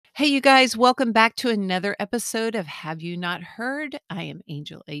Hey, you guys, welcome back to another episode of Have You Not Heard? I am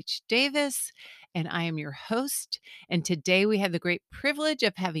Angel H. Davis, and I am your host. And today we have the great privilege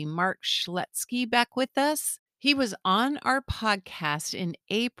of having Marc Schelske back with us. He was on our podcast in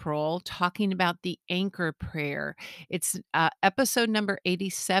April talking about the anchor prayer. It's episode number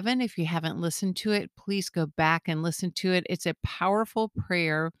 87. If you haven't listened to it, please go back and listen to it. It's a powerful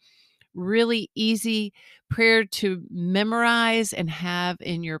prayer, really easy prayer to memorize and have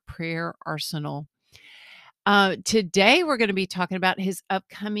in your prayer arsenal. Today, we're going to be talking about his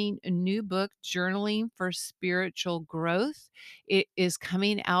upcoming new book, Journaling for Spiritual Growth. It is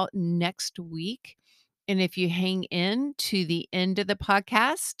coming out next week. And if you hang in to the end of the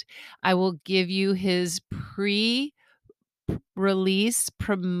podcast, I will give you his release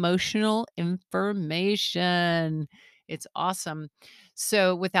promotional information. It's awesome.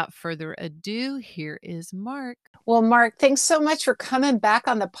 So, without further ado, here is Marc. Well, Marc, thanks so much for coming back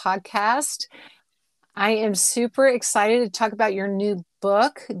on the podcast. I am super excited to talk about your new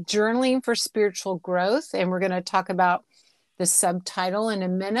book, Journaling for Spiritual Growth. And we're going to talk about the subtitle in a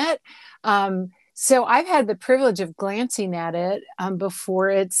minute. So I've had the privilege of glancing at it before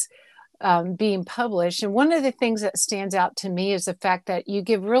it's being published. And one of the things that stands out to me is the fact that you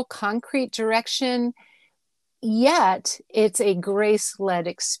give real concrete direction, yet it's a grace-led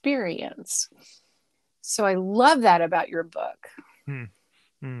experience. So I love that about your book.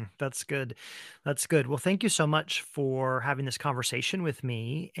 That's good. That's good. Well, thank you so much for having this conversation with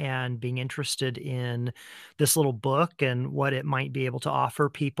me and being interested in this little book and what it might be able to offer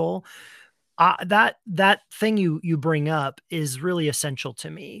people. That thing you bring up is really essential to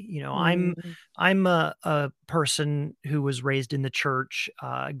me. I'm a person who was raised in the church,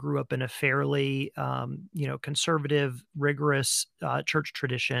 grew up in a fairly conservative, rigorous church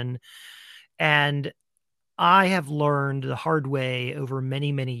tradition, and I have learned the hard way over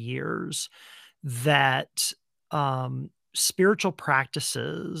many, many years that spiritual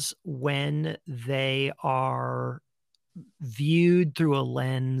practices, when they are viewed through a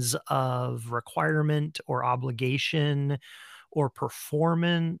lens of requirement or obligation or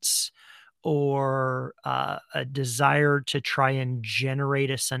performance or a desire to try and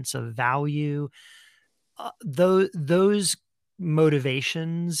generate a sense of value, those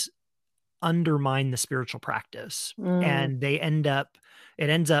motivations undermine the spiritual practice, and it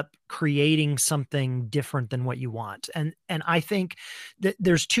ends up creating something different than what you want. And I think that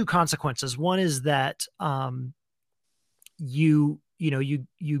there's two consequences. One is that you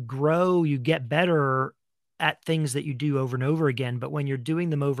grow, you get better at things that you do over and over again, but when you're doing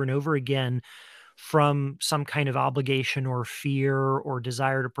them over and over again from some kind of obligation or fear or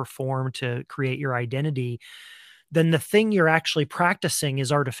desire to perform to create your identity, then the thing you're actually practicing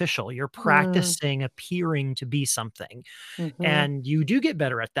is artificial. You're practicing appearing to be something. And you do get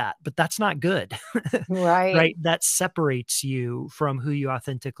better at that, but that's not good. Right. Right? That separates you from who you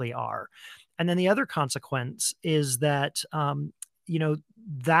authentically are. And then the other consequence is that,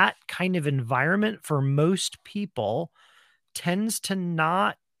 that kind of environment for most people tends to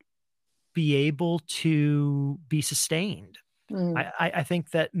not be able to be sustained. I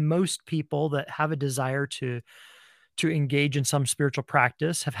think that most people that have a desire to engage in some spiritual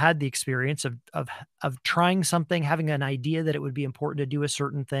practice have had the experience of trying something, having an idea that it would be important to do a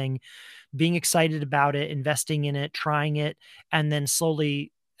certain thing, being excited about it, investing in it, trying it, and then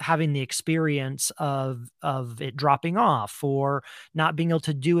slowly having the experience of it dropping off, or not being able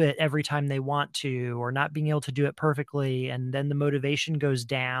to do it every time they want to, or not being able to do it perfectly. And then the motivation goes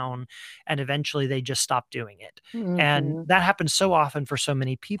down and eventually they just stop doing it. And that happens so often for so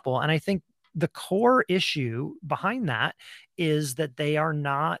many people. And I think the core issue behind that is that they are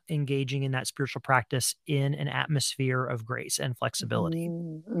not engaging in that spiritual practice in an atmosphere of grace and flexibility.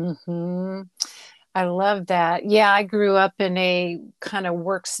 I love that. Yeah, I grew up in a kind of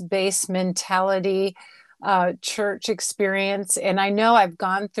works-based mentality church experience. And I know I've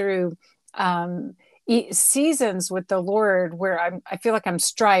gone through seasons with the Lord where I feel like I'm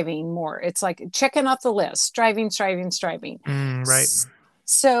striving more. It's like checking off the list, striving. Right.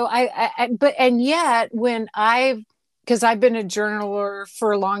 So and yet because I've been a journaler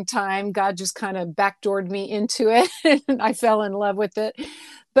for a long time, God just kind of backdoored me into it and I fell in love with it.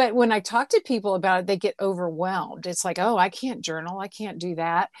 But when I talk to people about it, they get overwhelmed. It's like, oh, I can't journal. I can't do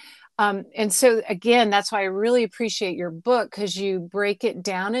that. And so again, that's why I really appreciate your book, because you break it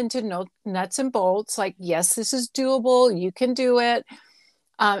down into nuts and bolts. Like, yes, this is doable. You can do it.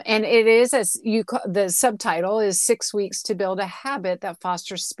 And it is, the subtitle is 6 weeks to build a habit that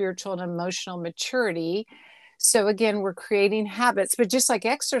fosters spiritual and emotional maturity. So again, we're creating habits, but just like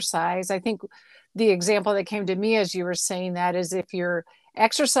exercise, I think the example that came to me as you were saying that is if you're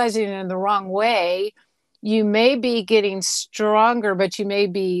exercising in the wrong way, you may be getting stronger, but you may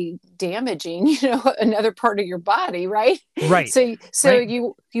be damaging, another part of your body, right? Right. So Right.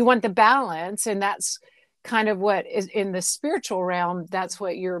 you want the balance, and that's kind of what is in the spiritual realm. That's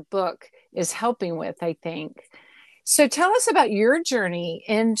what your book is helping with, I think. So tell us about your journey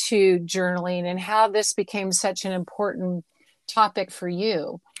into journaling and how this became such an important topic for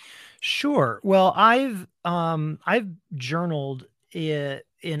you. Sure. Well, I've journaled in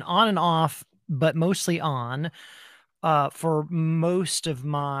on and off, but mostly on, for most of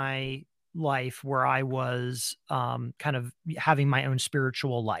my life, where I was kind of having my own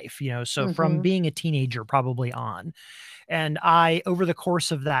spiritual life, so from Mm-hmm. being a teenager probably on. And I, over the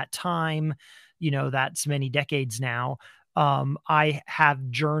course of that time, that's many decades now, I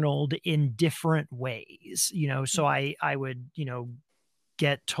have journaled in different ways, so I would,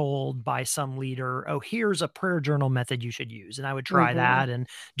 get told by some leader, oh, here's a prayer journal method you should use. And I would try Mm-hmm. that and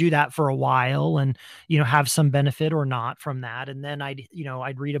do that for a while and, have some benefit or not from that. And then I'd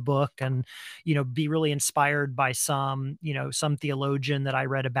read a book and, be really inspired by some theologian that I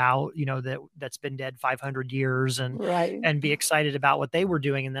read about, that's been dead 500 years Right. and be excited about what they were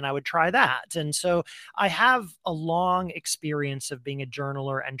doing. And then I would try that. And so I have a long experience of being a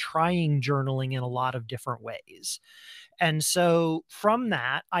journaler and trying journaling in a lot of different ways. And so from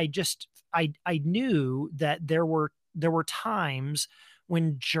that, I knew that there were times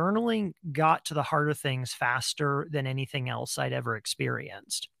when journaling got to the heart of things faster than anything else I'd ever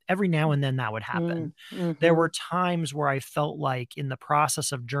experienced. Every now and then that would happen. There Mm-hmm. were times where I felt like in the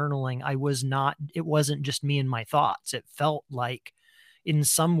process of journaling, it wasn't just me and my thoughts. It felt like in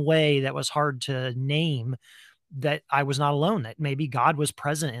some way that was hard to name, that I was not alone, that maybe God was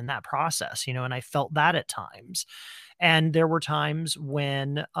present in that process, and I felt that at times. And there were times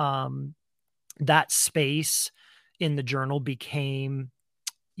when that space in the journal became,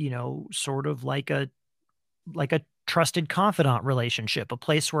 sort of like a trusted confidant relationship, a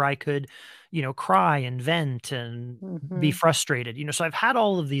place where I could, cry and vent and be Mm-hmm. frustrated, so I've had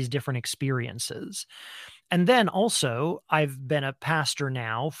all of these different experiences. And then also, I've been a pastor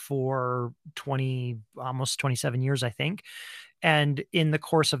now for 20, almost 27 years, I think. And in the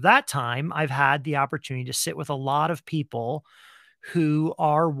course of that time, I've had the opportunity to sit with a lot of people who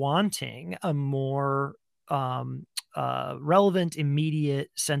are wanting a more relevant, immediate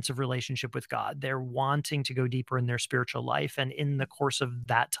sense of relationship with God. They're wanting to go deeper in their spiritual life. And in the course of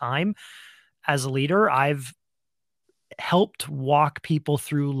that time, as a leader, I've helped walk people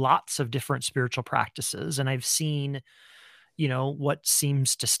through lots of different spiritual practices. And I've seen, what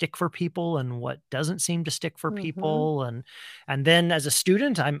seems to stick for people and what doesn't seem to stick for Mm-hmm. people. And then as a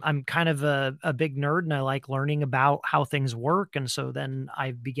student, I'm kind of a big nerd and I like learning about how things work. And so then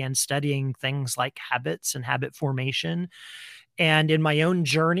I began studying things like habits and habit formation. And in my own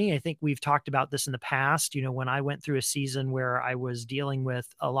journey, I think we've talked about this in the past, when I went through a season where I was dealing with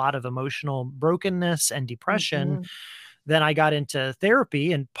a lot of emotional brokenness and depression, Mm-hmm. then I got into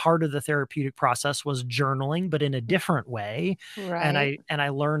therapy, and part of the therapeutic process was journaling, but in a different way. And Right. I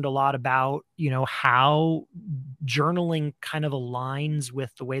learned a lot about, how journaling kind of aligns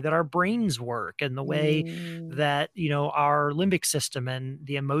with the way that our brains work and the way Mm. that, our limbic system and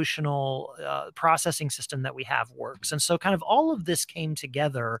the emotional processing system that we have works. And so kind of all of this came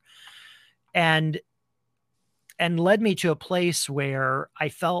together and led me to a place where I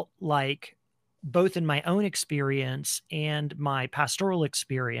felt like, both in my own experience and my pastoral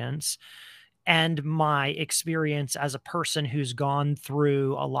experience and my experience as a person who's gone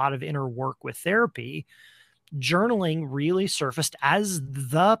through a lot of inner work with therapy, journaling really surfaced as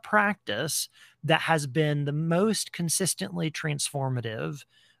the practice that has been the most consistently transformative,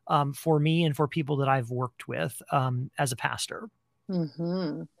 for me and for people that I've worked with, as a pastor.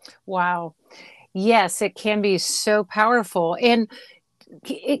 Mm-hmm. Wow. Yes, it can be so powerful. And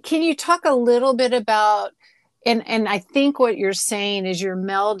can you talk a little bit about, and I think what you're saying is you're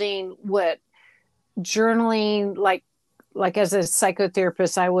melding what journaling, like as a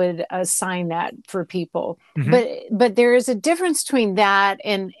psychotherapist I would assign that for people, Mhm. but there is a difference between that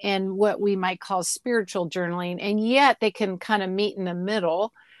and what we might call spiritual journaling, and yet they can kind of meet in the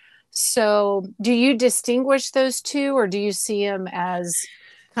middle. So do you distinguish those two, or do you see them as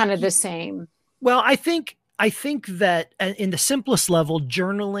kind of the same? Well, I think that, in the simplest level,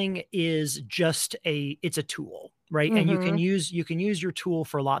 journaling is just it's a tool, right? And Mm-hmm. you can use your tool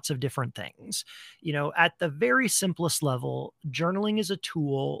for lots of different things. At the very simplest level, journaling is a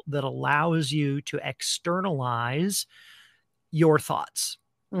tool that allows you to externalize your thoughts,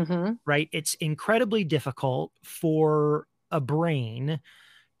 Mm-hmm. right? It's incredibly difficult for a brain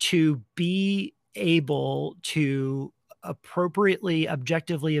to be able to appropriately,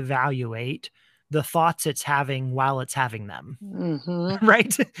 objectively evaluate the thoughts it's having while it's having them. Mm-hmm.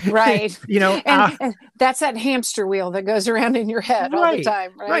 Right? Right. You know, And that's that hamster wheel that goes around in your head all the right,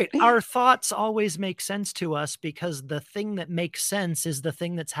 time, right? Our thoughts always make sense to us because the thing that makes sense is the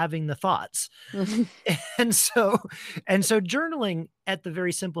thing that's having the thoughts. Mhm. And so, journaling at the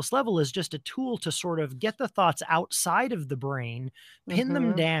very simplest level is just a tool to sort of get the thoughts outside of the brain, pin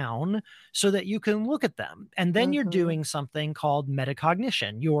them Mhm. down so that you can look at them. And then you're Mhm. doing something called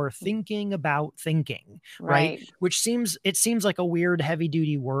metacognition. You're thinking about thinking, right? Right. Which seems like a weird heavy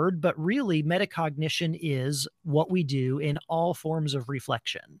duty word, but really metacognition is what we do in all forms of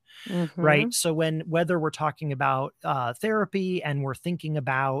reflection, right? Mhm. So whether we're talking about therapy and we're thinking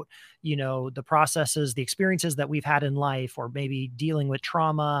about, the processes, the experiences that we've had in life, or maybe dealing with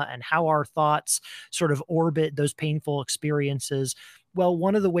trauma and how our thoughts sort of orbit those painful experiences. Well,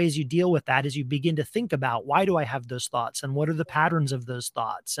 one of the ways you deal with that is you begin to think about, why do I have those thoughts, and what are the patterns of those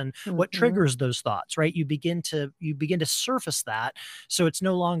thoughts, and what Mhm. triggers those thoughts, right? You begin to surface that so it's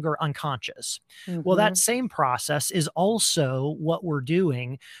no longer unconscious. Well, that Mhm. same process is also what we're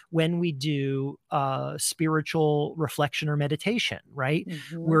doing when we do spiritual reflection or meditation, right?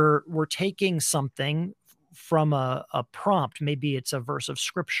 Mhm. We're taking something from a prompt. Maybe it's a verse of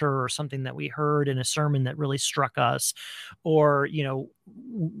scripture or something that we heard in a sermon that really struck us, or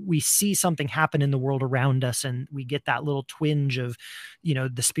we see something happen in the world around us and we get that little twinge of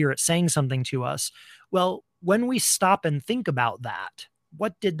the spirit saying something to us. Well, when we stop and think about that,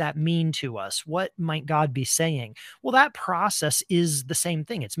 what did that mean to us? What might God be saying? Well, that process is the same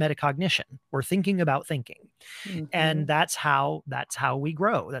thing. It's metacognition. We're thinking about thinking. And Mhm. that's how we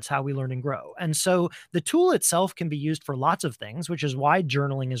grow. That's how we learn and grow. And so the tool itself can be used for lots of things, which is why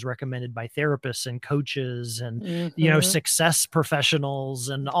journaling is recommended by therapists and coaches and Mhm. success professionals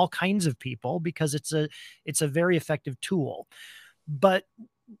and all kinds of people, because it's a very effective tool. But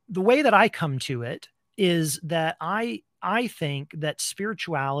the way that I come to it is that I think that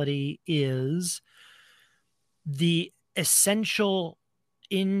spirituality is the essential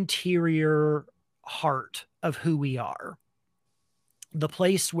interior heart of who we are, the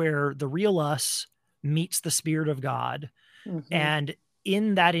place where the real us meets the spirit of God. Mhm. And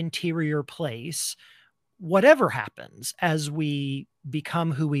in that interior place, whatever happens as we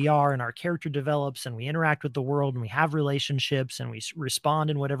become who we are and our character develops and we interact with the world and we have relationships and we respond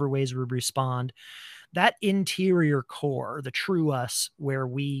in whatever ways we respond, that interior core, the true us, where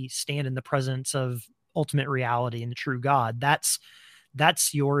we stand in the presence of ultimate reality and the true God,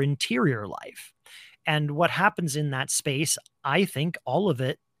 that's your interior life. And what happens in that space, I think all of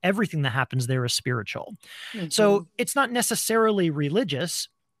it, everything that happens there is spiritual. So Mhm. it's not necessarily religious,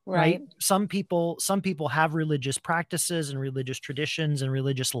 right? Right. Some people have religious practices and religious traditions and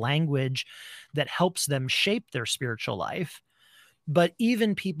religious language that helps them shape their spiritual life. But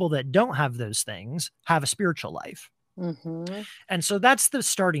even people that don't have those things have a spiritual life. Mhm. And so that's the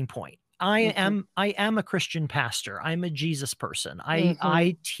starting point. I Mhm. am I am a Christian pastor. I'm a Jesus person. I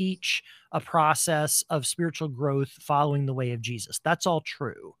Mhm. teach a process of spiritual growth following the way of Jesus. That's all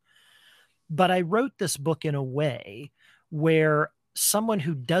true. But I wrote this book in a way where someone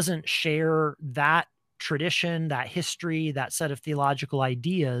who doesn't share that tradition, that history, that set of theological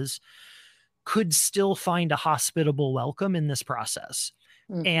ideas could still find a hospitable welcome in this process.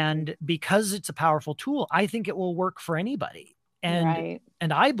 Mhm. And because it's a powerful tool, I think it will work for anybody. And Right.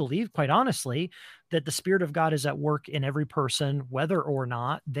 I believe, quite honestly, that the Spirit of God is at work in every person, whether or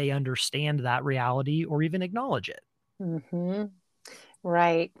not they understand that reality or even acknowledge it. Mhm.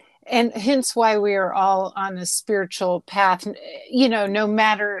 Right. And hence why we are all on a spiritual path. No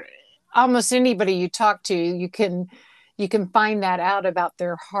matter, almost anybody you talk to, you can find that out about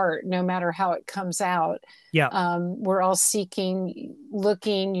their heart, no matter how it comes out. Yeah. We're all seeking,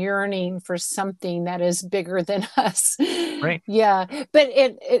 looking, yearning for something that is bigger than us. Right. Yeah. But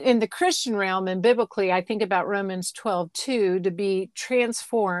in the Christian realm and biblically, I think about Romans 12:2, to be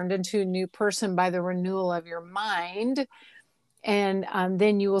transformed into a new person by the renewal of your mind, and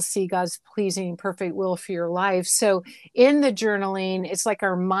then you will see God's pleasing perfect will for your life. So in the journaling, it's like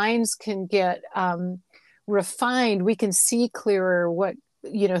our minds can get refined. We can see clearer what,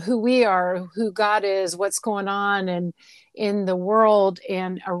 who we are, who God is, what's going on and in the world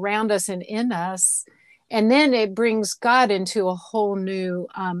and around us and in us. And then it brings God into a whole new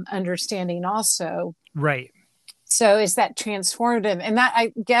understanding also. Right. So is that transformative? And that,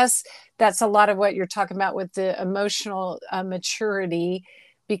 I guess, that's a lot of what you're talking about with the emotional maturity,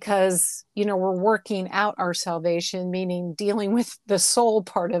 because we're working out our salvation, meaning dealing with the soul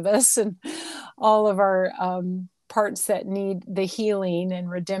part of us and all of our parts that need the healing and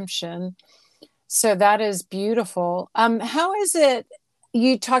redemption. So that is beautiful. How is it?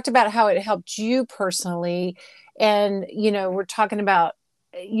 You talked about how it helped you personally, and we're talking about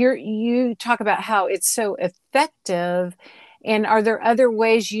you talk about how it's so effective. And are there other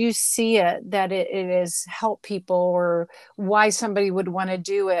ways you see it that it has helped people, or why somebody would want to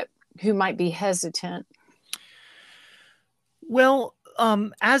do it who might be hesitant? Well,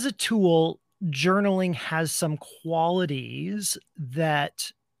 as a tool, journaling has some qualities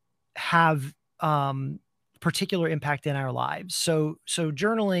that have particular impact in our lives. So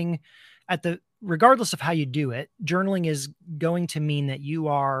journaling, at the regardless of how you do it, journaling is going to mean that you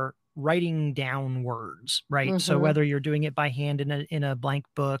are writing down words, right? So Mm-hmm. whether you're doing it by hand in a blank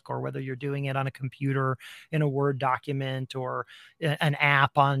book, or whether you're doing it on a computer in a Word document, or an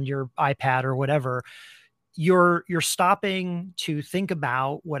app on your iPad or whatever, you're stopping to think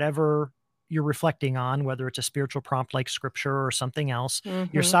about whatever you're reflecting on, whether it's a spiritual prompt like scripture or something else. You're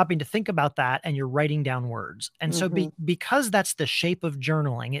Mm-hmm. stopping to think about that, and you're writing down words. And so Mm-hmm. because that's the shape of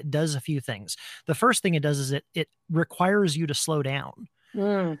journaling, it does a few things. The first thing it does is it requires you to slow down.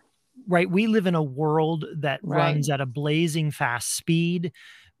 Mm, Right? We live in a world that right. runs at a blazing fast speed.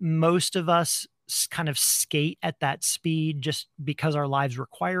 Most of us kind of skate at that speed just because our lives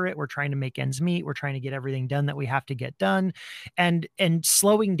require it. We're trying to make ends meet. We're trying to get everything done that we have to get done. And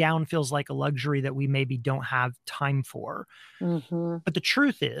slowing down feels like a luxury that we maybe don't have time for. Mm-hmm. But the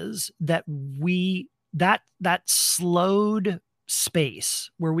truth is that that slowed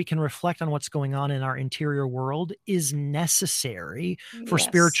space where we can reflect on what's going on in our interior world is necessary for Yes.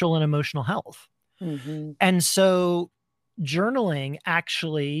 spiritual and emotional health. Mm-hmm. And so journaling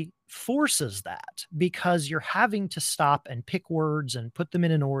actually forces that, because you're having to stop and pick words and put them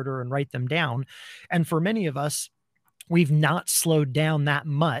in an order and write them down. And for many of us, we've not slowed down that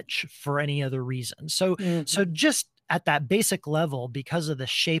much for any other reason. So Mm-hmm. just at that basic level, because of the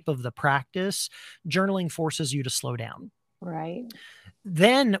shape of the practice, journaling forces you to slow down. Right.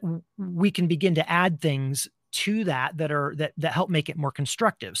 Then we can begin to add things to that help make it more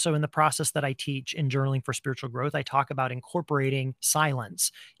constructive. So in the process that I teach in journaling for spiritual growth, I talk about incorporating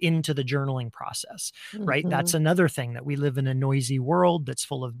silence into the journaling process, right? Mm-hmm. That's another thing, that we live in a noisy world that's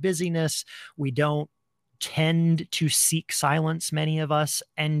full of busyness. We don't tend to seek silence, many of us,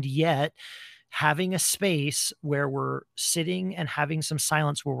 and yet having a space where we're sitting and having some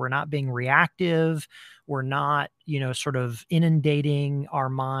silence, where we're not being reactive, we're not, sort of inundating our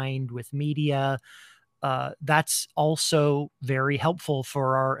mind with media, that's also very helpful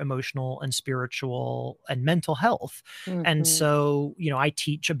for our emotional and spiritual and mental health. And Mm-hmm. so, I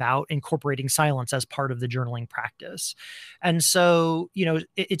teach about incorporating silence as part of the journaling practice. And so,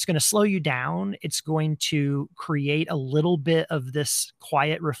 it's going to slow you down. It's going to create a little bit of this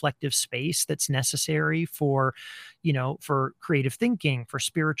quiet, reflective space that's necessary for, for creative thinking, for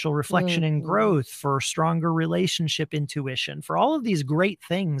spiritual reflection and Mm-hmm. growth, for stronger relationship intuition, for all of these great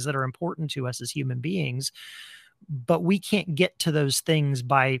things that are important to us as human beings. But we can't get to those things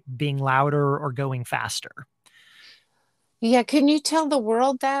by being louder or going faster. Yeah. Can you tell the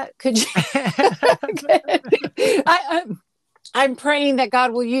world that? Could you? I'm praying that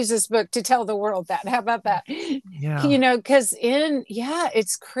God will use this book to tell the world that. How about that? Yeah. Because yeah,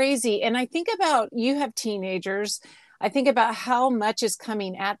 it's crazy. And I think about, you have teenagers. I think about how much is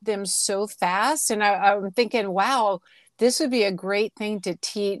coming at them so fast. And I'm thinking, wow, this would be a great thing to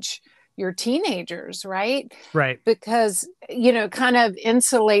teach your teenagers, right? Right. Because, kind of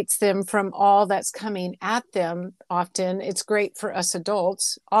insulates them from all that's coming at them often. It's great for us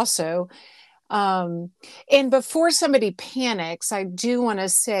adults also. And before somebody panics, I do want to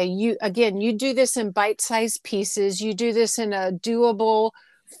say, you do this in bite-sized pieces. You do this in a doable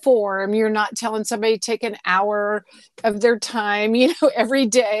form. You're not telling somebody to take an hour of their time, every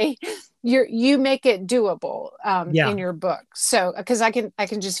day. You make it doable Yeah. in your book. So, because I can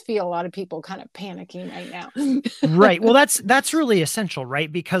just feel a lot of people kind of panicking right now. Right. Well, that's really essential,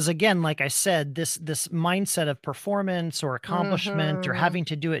 right? Because again, like I said, this mindset of performance or accomplishment or Mm-hmm. having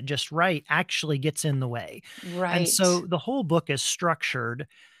to do it just right actually gets in the way. And Right. so the whole book is structured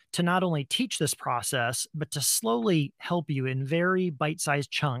to not only teach this process, but to slowly help you in very bite-sized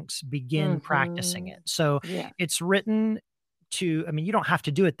chunks begin practicing Mm-hmm. it. So Yeah. it's written I mean, you don't have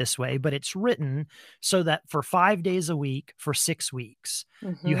to do it this way, but it's written so that for 5 days a week, for 6 weeks, you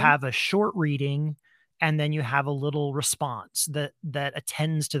Mm-hmm. have a short reading, and then you have a little response that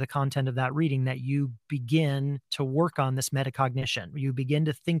attends to the content of that reading, that you begin to work on this metacognition. You begin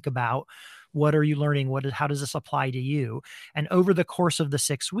to think about, what are you learning? How does this apply to you? And over the course of the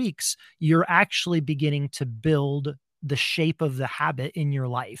 6 weeks, you're actually beginning to build the shape of the habit in your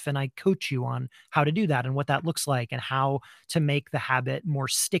life. And I coach you on how to do that and what that looks like and how to make the habit more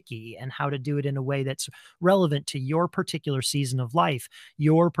sticky and how to do it in a way that's relevant to your particular season of life,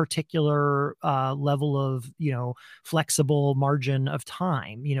 your particular level of, flexible margin of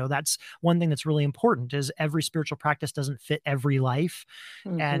time. That's one thing that's really important is every spiritual practice doesn't fit every life.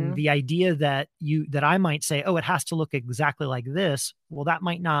 And Mm-hmm. the idea that I might say, oh, it has to look exactly like this. Well, that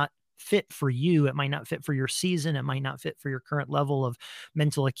might not fit for you. It might not fit for your season. It might not fit for your current level of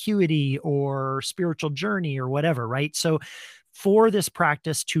mental acuity or spiritual journey or whatever. Right. So for this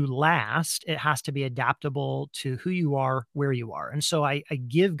practice to last, it has to be adaptable to who you are, where you are. And so I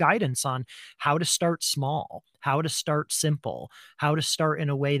give guidance on how to start small, how to start simple, how to start in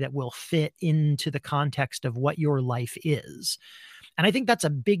a way that will fit into the context of what your life is. And I think that's a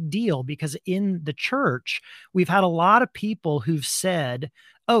big deal because in the church, we've had a lot of people who've said,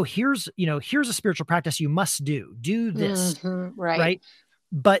 oh, here's a spiritual practice you must do this, Mm-hmm. Right. right?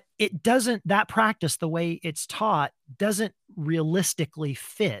 But that practice, the way it's taught, doesn't realistically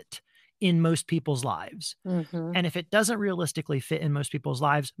fit in most people's lives. Mm-hmm. And if it doesn't realistically fit in most people's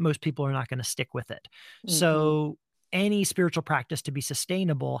lives, most people are not going to stick with it. Mm-hmm. So any spiritual practice to be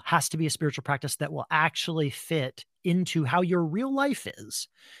sustainable has to be a spiritual practice that will actually fit into how your real life is.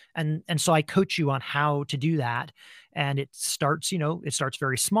 And so I coach you on how to do that. And it starts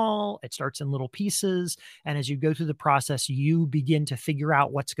very small. It starts in little pieces. And as you go through the process, you begin to figure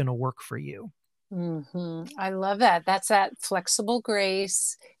out what's going to work for you. Mm-hmm. I love that. That's that flexible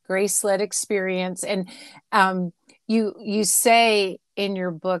grace-led experience. And you say in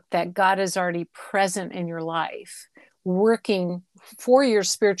your book that God is already present in your life, working for your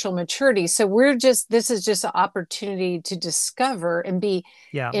spiritual maturity. So this is just an opportunity to discover and be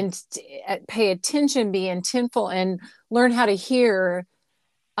Yeah. in, pay attention, be intentful, and learn how to hear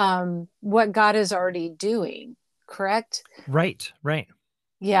what God is already doing. Correct? Right. Right.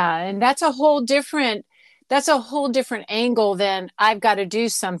 Yeah, and that's a whole different angle than I've got to do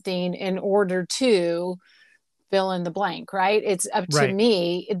something in order to fill in the blank, right? It's up to Right.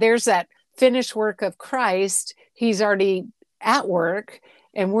 me. There's that finished work of Christ. He's already at work,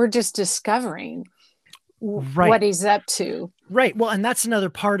 and we're just discovering what Right. he's up to. Right. Well, and that's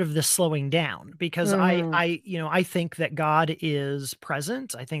another part of the slowing down because Mm, I think that God is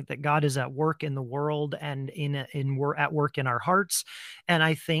present. I think that God is at work in the world and we're at work in our hearts. And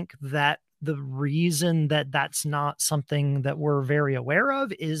I think that the reason that that's not something that we're very aware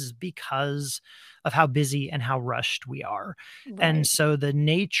of is because of how busy and how rushed we are. And right. so the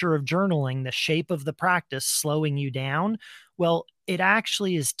nature of journaling, the shape of the practice slowing you down, well, it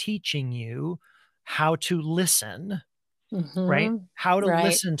actually is teaching you how to listen, right? Mm-hmm. How to Right.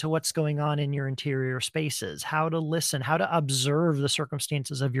 listen to what's going on in your interior spaces, how to listen, how to observe the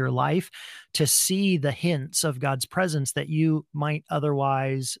circumstances of your life to see the hints of God's presence that you might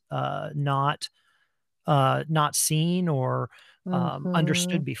otherwise not seen or Mm-hmm.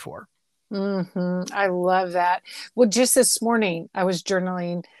 understood before. Mm-hmm. I love that. Well, just this morning, I was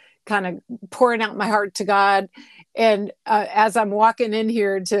journaling, kind of pouring out my heart to God, and as I'm walking in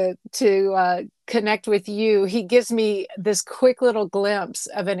here to connect with you, He gives me this quick little glimpse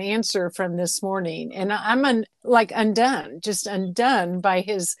of an answer from this morning, and like undone, just undone by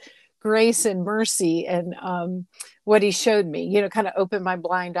His grace and mercy, and what He showed me. Kind of opened my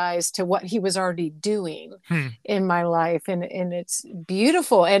blind eyes to what He was already doing Hmm. in my life, and it's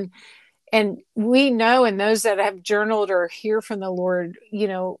beautiful. And we know, and those that have journaled or hear from the Lord,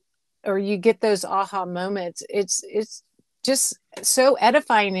 or you get those aha moments, it's just so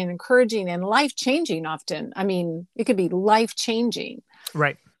edifying and encouraging and life changing often. I mean, it could be life changing.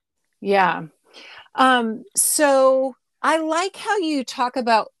 Right. Yeah. So I like how you talk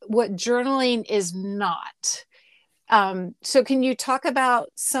about what journaling is not. So can you talk about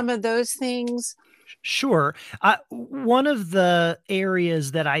some of those things? Sure. One of the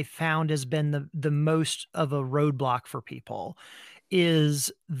areas that I found has been the most of a roadblock for people is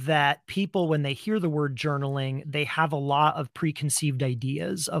that people, when they hear the word journaling, they have a lot of preconceived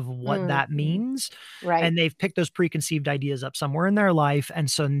ideas of what that Mm-hmm. means. Right. And they've picked those preconceived ideas up somewhere in their life. And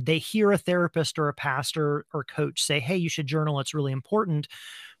so they hear a therapist or a pastor or coach say, hey, you should journal. It's really important.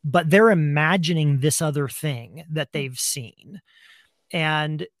 But they're imagining this other thing that they've seen.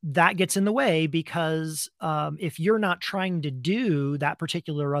 And that gets in the way because if you're not trying to do that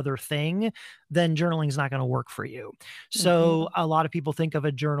particular other thing, then journaling is not going to work for you. So Mm-hmm. a lot of people think of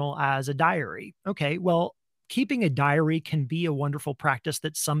a journal as a diary. Okay, well, keeping a diary can be a wonderful practice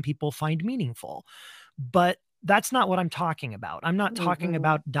that some people find meaningful, but that's not what I'm talking about. I'm not talking Mm-hmm.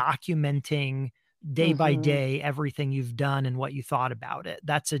 about documenting day by day everything you've done and what you thought about it.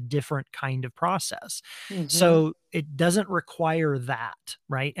 That's a different kind of process. So it doesn't require that,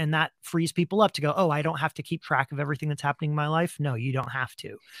 right? And that frees people up to go, oh, I don't have to keep track of everything that's happening in my life. No, you don't have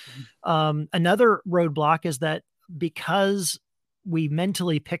to. Another roadblock is that because we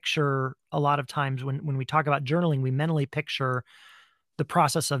mentally picture a lot of times when we talk about journaling, we mentally picture the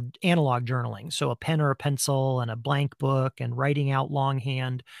process of analog journaling. So a pen or a pencil and a blank book and writing out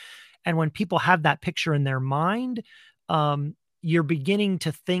longhand. And when people have that picture in their mind, you're beginning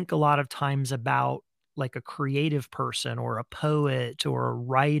to think a lot of times about like a creative person or a poet or a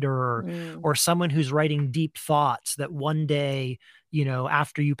writer or someone who's writing deep thoughts that one day,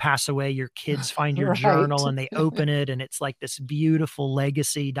 after you pass away, your kids find your journal and they open it and it's like this beautiful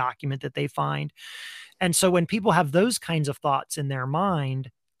legacy document that they find. And so when people have those kinds of thoughts in their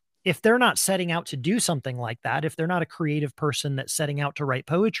mind, if they're not setting out to do something like that, if they're not a creative person that's setting out to write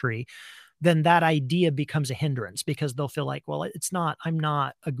poetry, then that idea becomes a hindrance because they'll feel like, well, I'm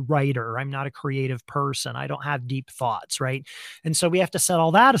not a writer. I'm not a creative person. I don't have deep thoughts. Right. And so we have to set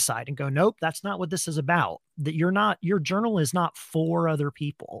all that aside and go, nope, that's not what this is about. That your journal is not for other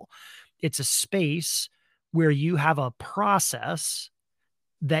people. It's a space where you have a process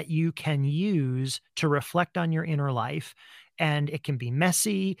that you can use to reflect on your inner life. And it can be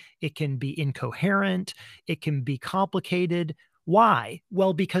messy. It can be incoherent. It can be complicated. Why?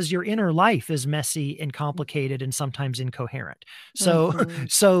 Well, because your inner life is messy and complicated and sometimes incoherent. So,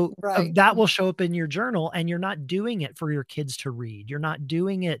 that will show up in your journal, and you're not doing it for your kids to read. You're not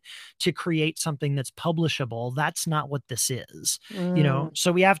doing it to create something that's publishable. That's not what this is.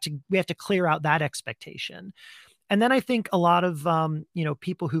 So we have to clear out that expectation. And then I think a lot of,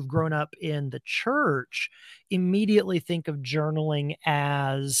 people who've grown up in the church immediately think of journaling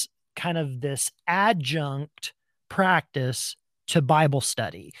as kind of this adjunct practice to Bible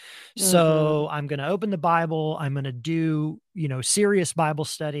study. So I'm going to open the Bible. I'm going to do, serious Bible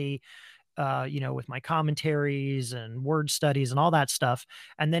study, with my commentaries and word studies and all that stuff.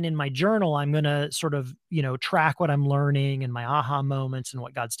 And then in my journal, I'm going to sort of, track what I'm learning and my aha moments and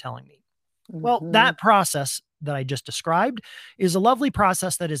what God's telling me. Well, that process that I just described is a lovely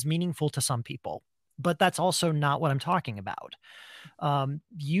process that is meaningful to some people, but that's also not what I'm talking about.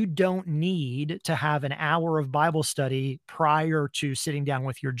 You don't need to have an hour of Bible study prior to sitting down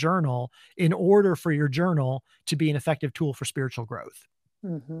with your journal in order for your journal to be an effective tool for spiritual growth.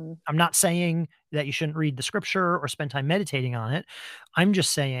 I'm not saying that you shouldn't read the scripture or spend time meditating on it. I'm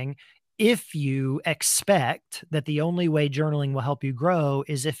just saying, if you expect that the only way journaling will help you grow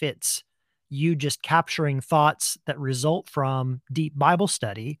is if it's you just capturing thoughts that result from deep Bible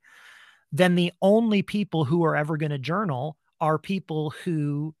study, then the only people who are ever going to journal are people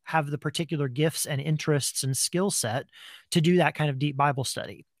who have the particular gifts and interests and skill set to do that kind of deep Bible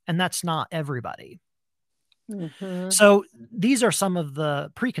study. And that's not everybody. So these are some of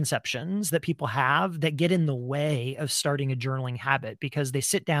the preconceptions that people have that get in the way of starting a journaling habit, because they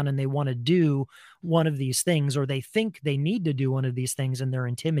sit down and they want to do one of these things, or they think they need to do one of these things and they're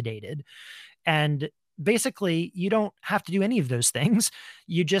intimidated. And basically, you don't have to do any of those things.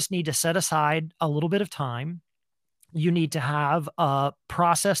 You just need to set aside a little bit of time. You need to have a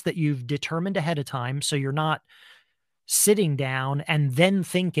process that you've determined ahead of time, so you're not sitting down and then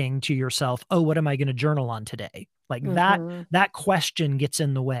thinking to yourself, oh, what am I going to journal on today? Like that question gets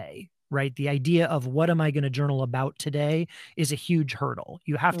in the way, right? The idea of what am I going to journal about today is a huge hurdle.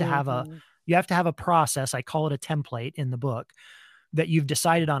 You have to have a process. I call it a template in the book that you've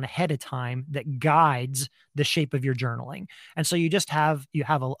decided on ahead of time that guides the shape of your journaling. And so you have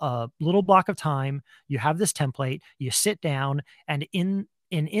a little block of time, you have this template, you sit down, and in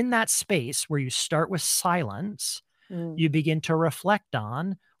that space where you start with silence, you begin to reflect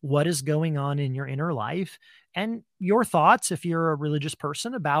on what is going on in your inner life and your thoughts, if you're a religious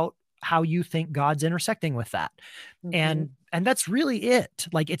person, about how you think God's intersecting with that. And that's really it.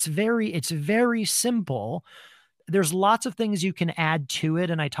 Like, it's very simple. There's lots of things you can add to it,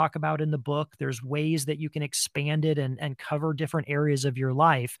 and I talk about in the book. There's ways that you can expand it and cover different areas of your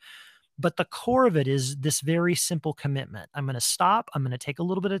life. But the core of it is this very simple commitment. I'm going to stop. I'm going to take a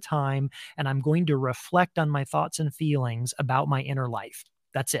little bit of time, and I'm going to reflect on my thoughts and feelings about my inner life.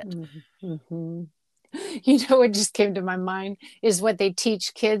 That's it. What just came to my mind is what they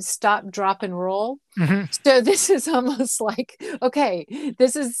teach kids: stop, drop, and roll. So this is almost like, okay,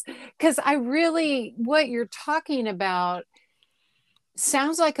 this is because what you're talking about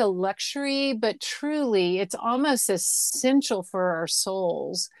sounds like a luxury, but truly it's almost essential for our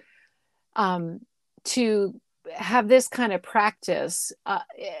souls, to have this kind of practice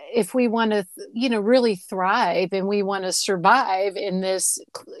if we want to, really thrive and we want to survive in this,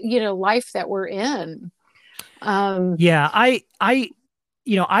 life that we're in. Yeah, I'm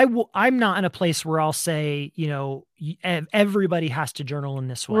not in a place where I'll say, everybody has to journal in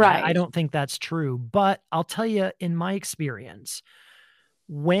this way. I Right. don't think that's true, but I'll tell you in my experience,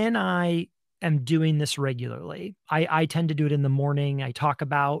 when I am doing this regularly, I tend to do it in the morning. I talk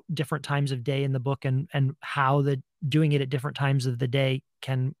about different times of day in the book and how the doing it at different times of the day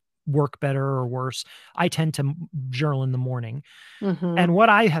can work better or worse. I tend to journal in the morning. Mm-hmm. And what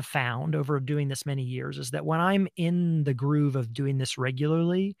I have found over doing this many years is that when I'm in the groove of doing this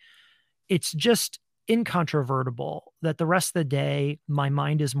regularly, it's just incontrovertible that the rest of the day, my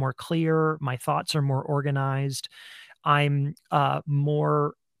mind is more clear, my thoughts are more organized, I'm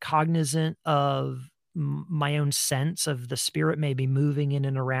more cognizant of my own sense of the spirit maybe moving in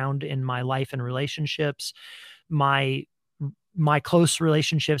and around in my life and relationships. My my close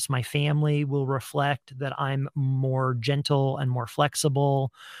relationships, my family will reflect that I'm more gentle and more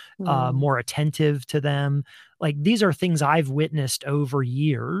flexible, Mm. more attentive to them. Like these are things I've witnessed over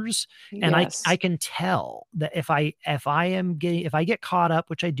years, and I Yes. can tell that if I get caught up,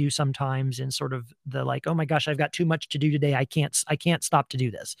 which I do sometimes, in sort of the like, oh my gosh, I've got too much to do today. I can't stop to do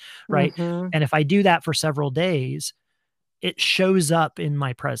this, right? Mm-hmm. And if I do that for several days, it shows up in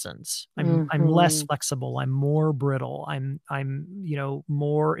my presence. I'm less Mm-hmm. flexible. I'm more brittle.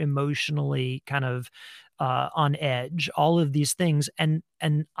 More emotionally kind of on edge. All of these things, and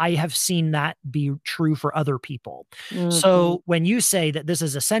I have seen that be true for other people. Mm-hmm. So when you say that this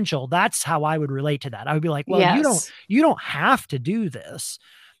is essential, that's how I would relate to that. I would be like, well, Yes. you don't have to do this.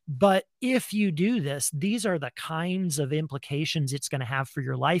 But if you do this, these are the kinds of implications it's going to have for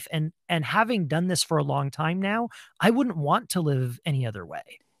your life. And having done this for a long time now, I wouldn't want to live any other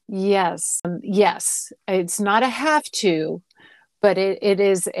way. Yes. Yes. It's not a have to, but it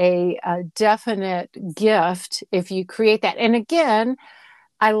is a definite gift if you create that. And again,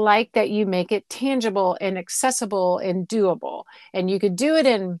 I like that you make it tangible and accessible and doable. And you could do it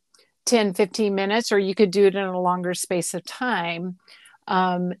in 10, 15 minutes, or you could do it in a longer space of time.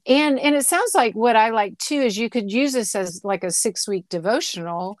 And it sounds like what I like too is you could use this as like a 6 week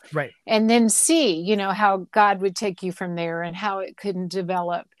devotional Right. and then see, how God would take you from there and how it could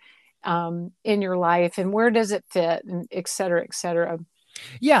develop in your life and where does it fit and et cetera, et cetera.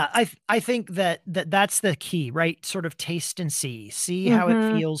 Yeah, I think that's the key, right? Sort of taste and see how it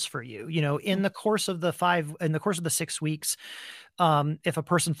Mm-hmm. feels for you. In the course of the 6 weeks, if a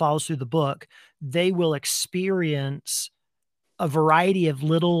person follows through the book, they will experience a variety of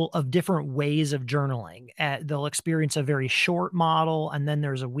different ways of journaling. They'll experience a very short model, and then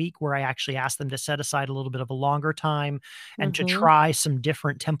there's a week where I actually ask them to set aside a little bit of a longer time and to Mm-hmm. try some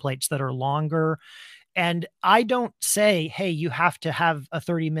different templates that are longer. And I don't say, hey, you have to have a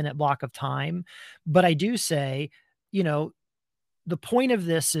 30-minute block of time, but I do say, you know, the point of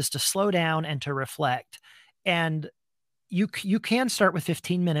this is to slow down and to reflect. And you can start with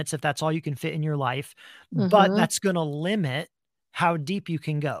 15 minutes if that's all you can fit in your life, but Mm-hmm. that's going to limit how deep you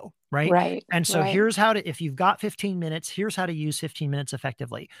can go, right? Right. And so Right. here's how to if you've got 15 minutes, here's how to use 15 minutes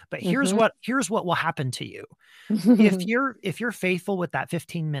effectively. But Mm-hmm. here's what will happen to you. If you're faithful with that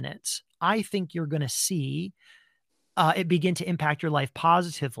 15 minutes, I think you're going to see it begin to impact your life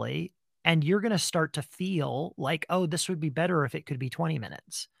positively, and you're going to start to feel like, oh, this would be better if it could be 20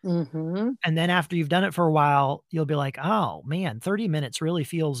 minutes. Mm-hmm. And then after you've done it for a while, you'll be like, "Oh, man, 30 minutes really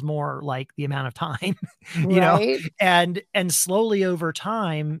feels more like the amount of time," you know? Right. And slowly over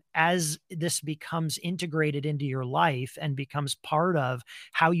time, as this becomes integrated into your life and becomes part of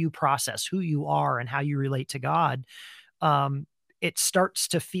how you process who you are and how you relate to God, um, it starts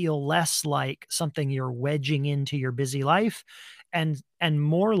to feel less like something you're wedging into your busy life and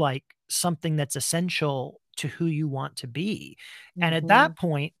more like something that's essential to who you want to be. And at Mm-hmm. that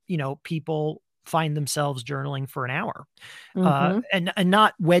point, people find themselves journaling for an hour, Mm-hmm. and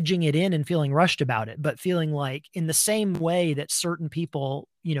not wedging it in and feeling rushed about it, but feeling like in the same way that certain people,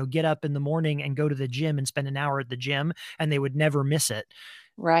 get up in the morning and go to the gym and spend an hour at the gym and they would never miss it.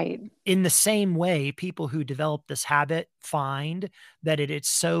 Right. In the same way, people who develop this habit find that it's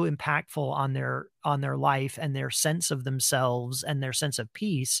so impactful on their life and their sense of themselves and their sense of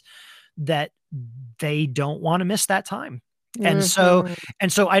peace that they don't want to miss that time. And so Mm-hmm.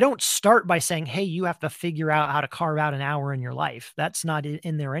 and so I don't start by saying, "Hey, you have to figure out how to carve out an hour in your life." That's not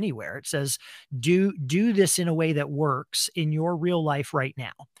in there anywhere. It says, "Do this in a way that works in your real life right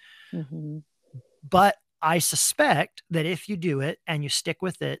now." Mm-hmm. But I suspect that if you do it and you stick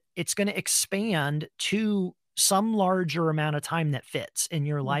with it, it's going to expand to some larger amount of time that fits in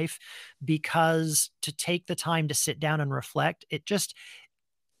your life, because to take the time to sit down and reflect, it just,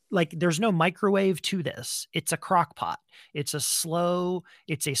 like, there's no microwave to this. It's a crock pot. It's a slow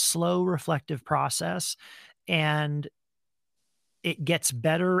reflective process, and it gets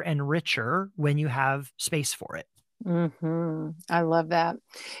better and richer when you have space for it. I love that.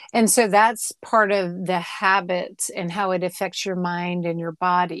 And so that's part of the habits and how it affects your mind and your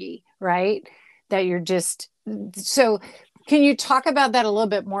body, right? That you're just so can you talk about that a little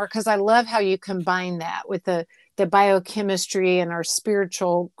bit more? Because I love how you combine that with the biochemistry and our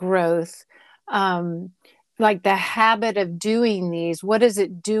spiritual growth. Um, like the habit of doing these, what is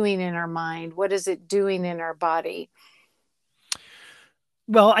it doing in our mind? What is it doing in our body?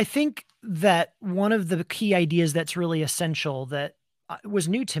 Well, I think that one of the key ideas that's really essential, that was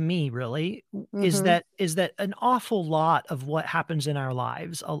new to me really, is Mm-hmm. that an awful lot of what happens in our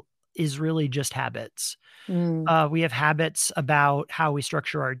lives is really just habits. Mm, We have habits about how we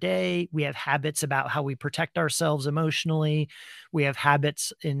structure our day. We have habits about how we protect ourselves emotionally. We have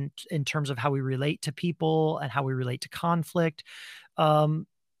habits in terms of how we relate to people and how we relate to conflict. Um,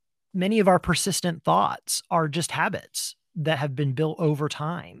 Many of our persistent thoughts are just habits that have been built over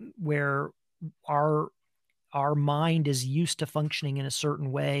time, where our our mind is used to functioning in a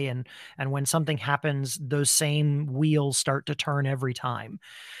certain way, and when something happens, those same wheels start to turn every time.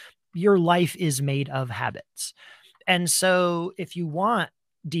 Your life is made of habits. And so if you want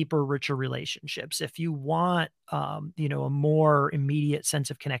deeper, richer relationships, if you want, a more immediate sense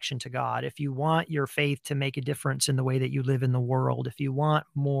of connection to God, if you want your faith to make a difference in the way that you live in the world, if you want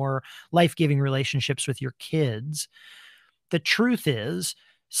more life-giving relationships with your kids, the truth is,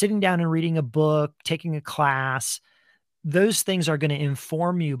 sitting down and reading a book, taking a class, those things are going to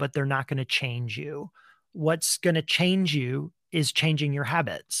inform you, but they're not going to change you. What's going to change you is changing your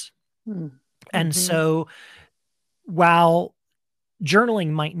habits. mm, And mm-hmm, so while journaling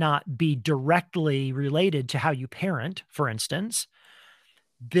might not be directly related to how you parent, for instance,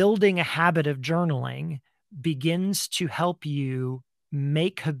 building a habit of journaling begins to help you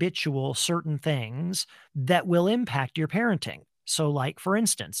make habitual certain things that will impact your parenting. So, like, for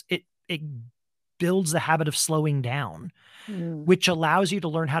instance, it builds the habit of slowing down, mm, which allows you to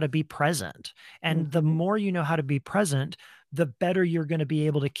learn how to be present. And the mm-hmm, more you know how to be present, the better you're going to be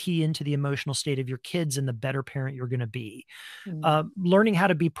able to key into the emotional state of your kids, and the better parent you're going to be. mm, Learning how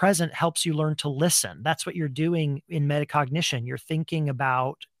to be present helps you learn to listen. That's what you're doing in metacognition.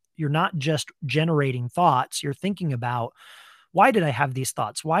 You're not just generating thoughts, you're thinking about, why did I have these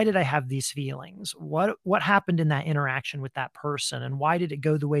thoughts? Why did I have these feelings? What happened in that interaction with that person? And why did it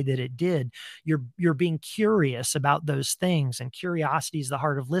go the way that it did? You're being curious about those things, and curiosity is the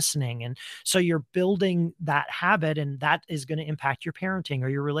heart of listening. And so you're building that habit, and that is going to impact your parenting or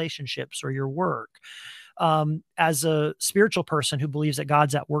your relationships or your work. As a spiritual person who believes that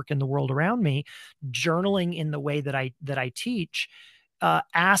God's at work in the world around me, journaling in the way that I teach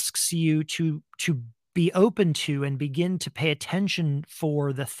asks you to be open to and begin to pay attention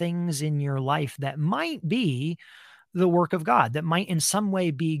for the things in your life that might be the work of God, that might in some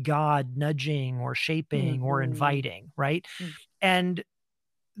way be God nudging or shaping or mm-hmm, inviting, right? And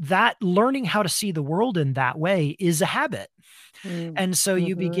that learning how to see the world in that way is a habit. mm, And so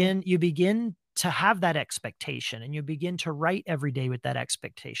you mm-hmm, begin to have that expectation, and you begin to write every day with that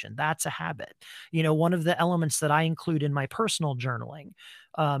expectation. That's a habit. One of the elements that I include in my personal journaling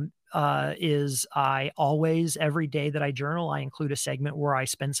is I always, every day that I journal, I include a segment where I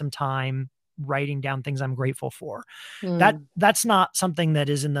spend some time writing down things I'm grateful for. mm, That's not something that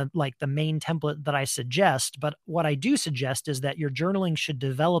is in the main template that I suggest, but what I do suggest is that your journaling should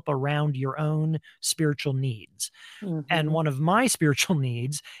develop around your own spiritual needs. And mm-hmm, one of my spiritual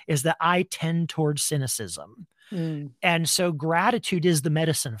needs is that I tend towards cynicism. mm, And so gratitude is the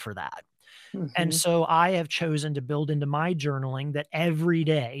medicine for that. And mm-hmm, so I have chosen to build into my journaling that every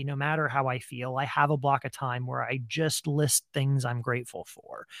day, no matter how I feel, I have a block of time where I just list things I'm grateful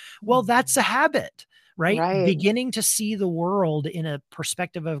for. Well, that's a mm-hmm. habit, right? Right. Beginning to see the world in a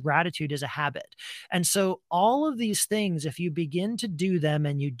perspective of gratitude is a habit. And so all of these things, if you begin to do them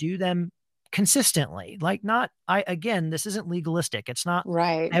and you do them consistently, like, not, again, this isn't legalistic. It's not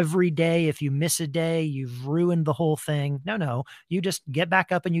Right. every day. If you miss a day, you've ruined the whole thing. No, you just get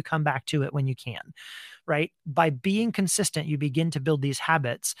back up and you come back to it when you can, right? By being consistent, you begin to build these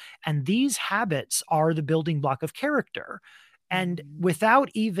habits, and these habits are the building block of character. And Mm, without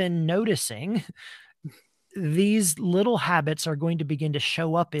even noticing, these little habits are going to begin to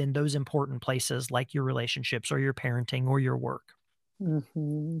show up in those important places, like your relationships or your parenting or your work.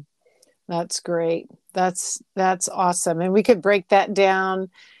 mhm. That's great. That's awesome. And we could break that down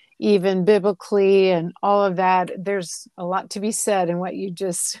even biblically and all of that. There's a lot to be said in what you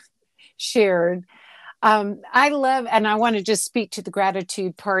just shared. I love, and I want to just speak to the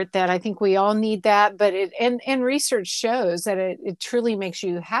gratitude part, that I think we all need that, but and research shows that it truly makes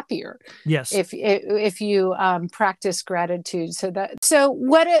you happier Yes. if you practice gratitude. So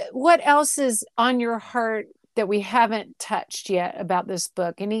what else is on your heart that we haven't touched yet about this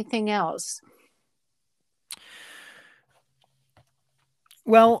book? Anything else?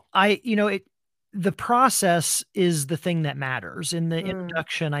 Well, the process is the thing that matters. In the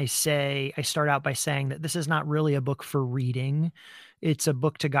introduction, I start out by saying that this is not really a book for reading. It's a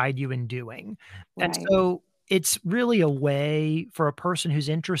book to guide you in doing. And Right. so it's really a way for a person who's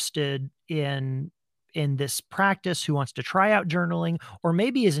interested in this practice, who wants to try out journaling, or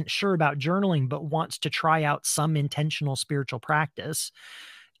maybe isn't sure about journaling but wants to try out some intentional spiritual practice.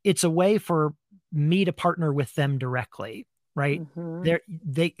 It's a way for me to partner with them directly, right?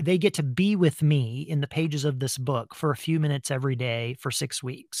 Mm-hmm. They get to be with me in the pages of this book for a few minutes every day for 6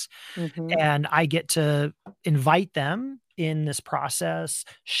 weeks. Mm-hmm. And I get to invite them in this process,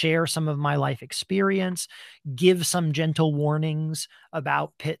 share some of my life experience, give some gentle warnings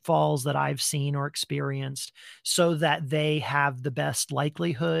about pitfalls that I've seen or experienced, so that they have the best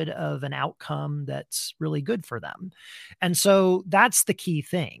likelihood of an outcome that's really good for them. And so that's the key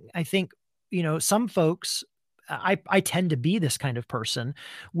thing. I think, some folks, I tend to be this kind of person,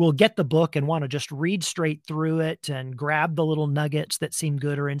 will get the book and want to just read straight through it and grab the little nuggets that seem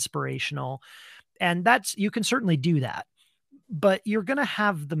good or inspirational. And you can certainly do that, but you're going to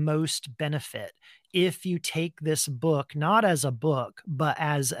have the most benefit if you take this book not as a book, but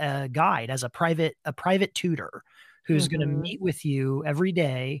as a guide, as a private tutor who's going to Mm-hmm. meet with you every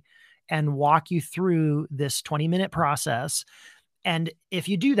day and walk you through this 20-minute process. And if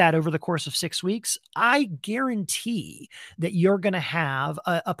you do that over the course of 6 weeks, I guarantee that you're going to have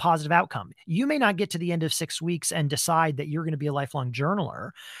a positive outcome. You may not get to the end of 6 weeks and decide that you're going to be a lifelong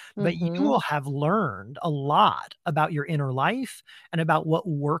journaler, but you Mm-hmm. will have learned a lot about your inner life and about what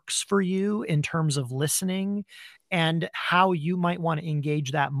works for you in terms of listening and how you might want to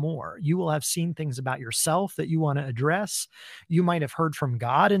engage that more. You will have seen things about yourself that you want to address. You might have heard from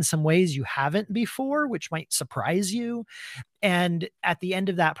God in some ways you haven't before, which might surprise you. And at the end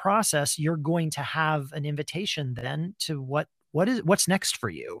of that process, you're going to have an invitation then to what's next for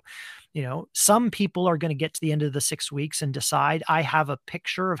you. Some people are going to get to the end of the 6 weeks and decide, I have a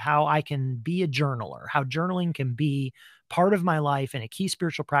picture of how I can be a journaler, how journaling can be part of my life and a key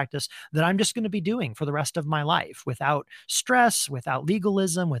spiritual practice that I'm just going to be doing for the rest of my life, without stress, without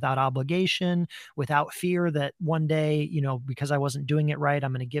legalism, without obligation, without fear that one day, because I wasn't doing it right,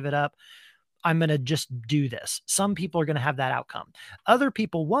 I'm going to give it up. I'm going to just do this. Some people are going to have that outcome. Other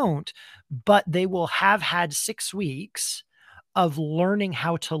people won't, but they will have had 6 weeks of learning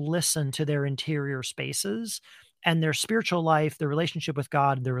how to listen to their interior spaces, and their spiritual life, their relationship with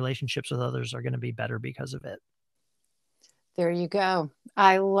God, their relationships with others are going to be better because of it. There you go.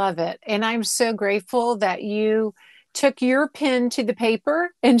 I love it. And I'm so grateful that you took your pen to the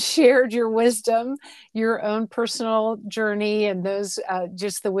paper and shared your wisdom, your own personal journey, and those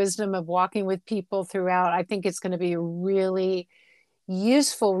just the wisdom of walking with people throughout. I think it's going to be a really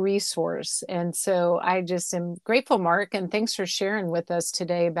useful resource. And so I just am grateful, Mark, and thanks for sharing with us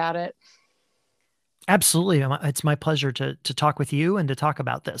today about it. Absolutely. It's my pleasure to talk with you and to talk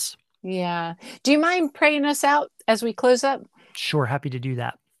about this. Yeah. Do you mind praying us out as we close up? Sure. Happy to do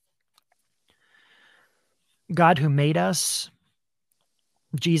that. God who made us,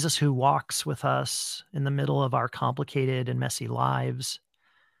 Jesus who walks with us in the middle of our complicated and messy lives,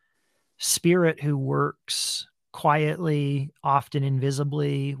 Spirit who works quietly, often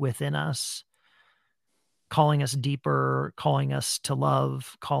invisibly within us, calling us deeper, calling us to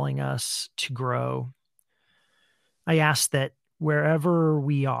love, calling us to grow. I ask that wherever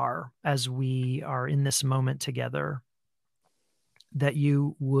we are, as we are in this moment together, that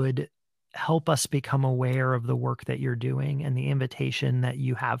you would help us become aware of the work that you're doing and the invitation that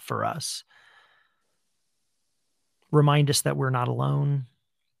you have for us. Remind us that we're not alone,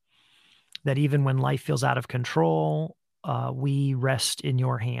 that even when life feels out of control, we rest in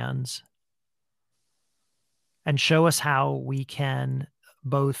your hands. And show us how we can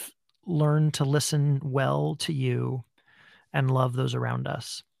both learn to listen well to you and love those around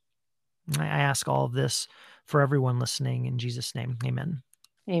us. I ask all of this for everyone listening in Jesus' name. Amen.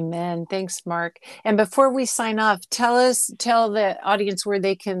 Amen. Thanks, Mark. And before we sign off, tell the audience where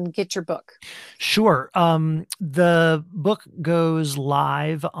they can get your book. Sure. The book goes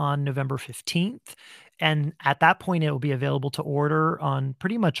live on November 15th. And at that point, it will be available to order on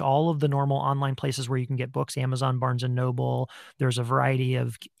pretty much all of the normal online places where you can get books, Amazon, Barnes and Noble. There's a variety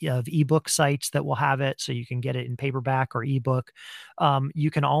of ebook sites that will have it, so you can get it in paperback or ebook.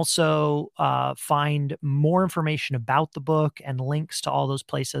 You can also find more information about the book and links to all those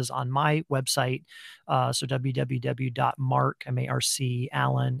places on my website. So www.marc, M-A-R-C,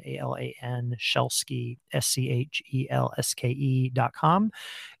 Allen, A-L-A-N, Schelske, SCHELSKE.com.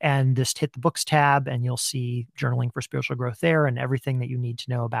 And just hit the books tab and you'll see Journaling for Spiritual Growth there and everything that you need to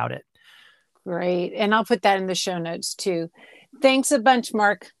know about it. Great. And I'll put that in the show notes too. Thanks a bunch,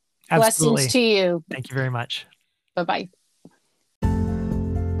 Marc. Absolutely. Blessings to you. Thank you very much. Bye-bye.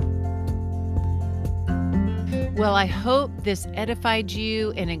 Well, I hope this edified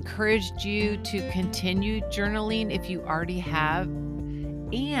you and encouraged you to continue journaling if you already have.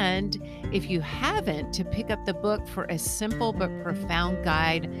 And if you haven't, to pick up the book for a simple but profound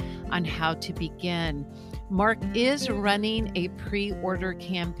guide on how to begin. Marc is running a pre-order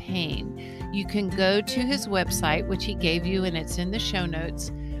campaign. You can go to his website, which he gave you, and it's in the show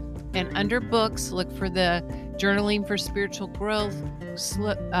notes. And under books, look for the Journaling for Spiritual Growth.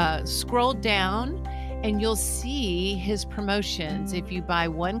 Scroll down and you'll see his promotions. If you buy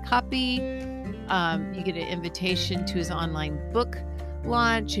one copy, you get an invitation to his online book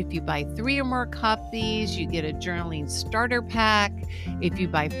launch. If you buy 3 or more copies, you get a journaling starter pack. If you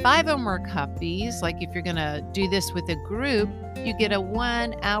buy 5 or more copies, like if you're going to do this with a group, you get a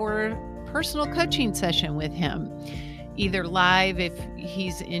 1-hour personal coaching session with him, either live if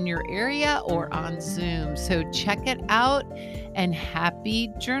he's in your area or on Zoom. So check it out and happy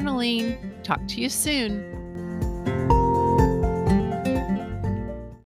journaling. Talk to you soon.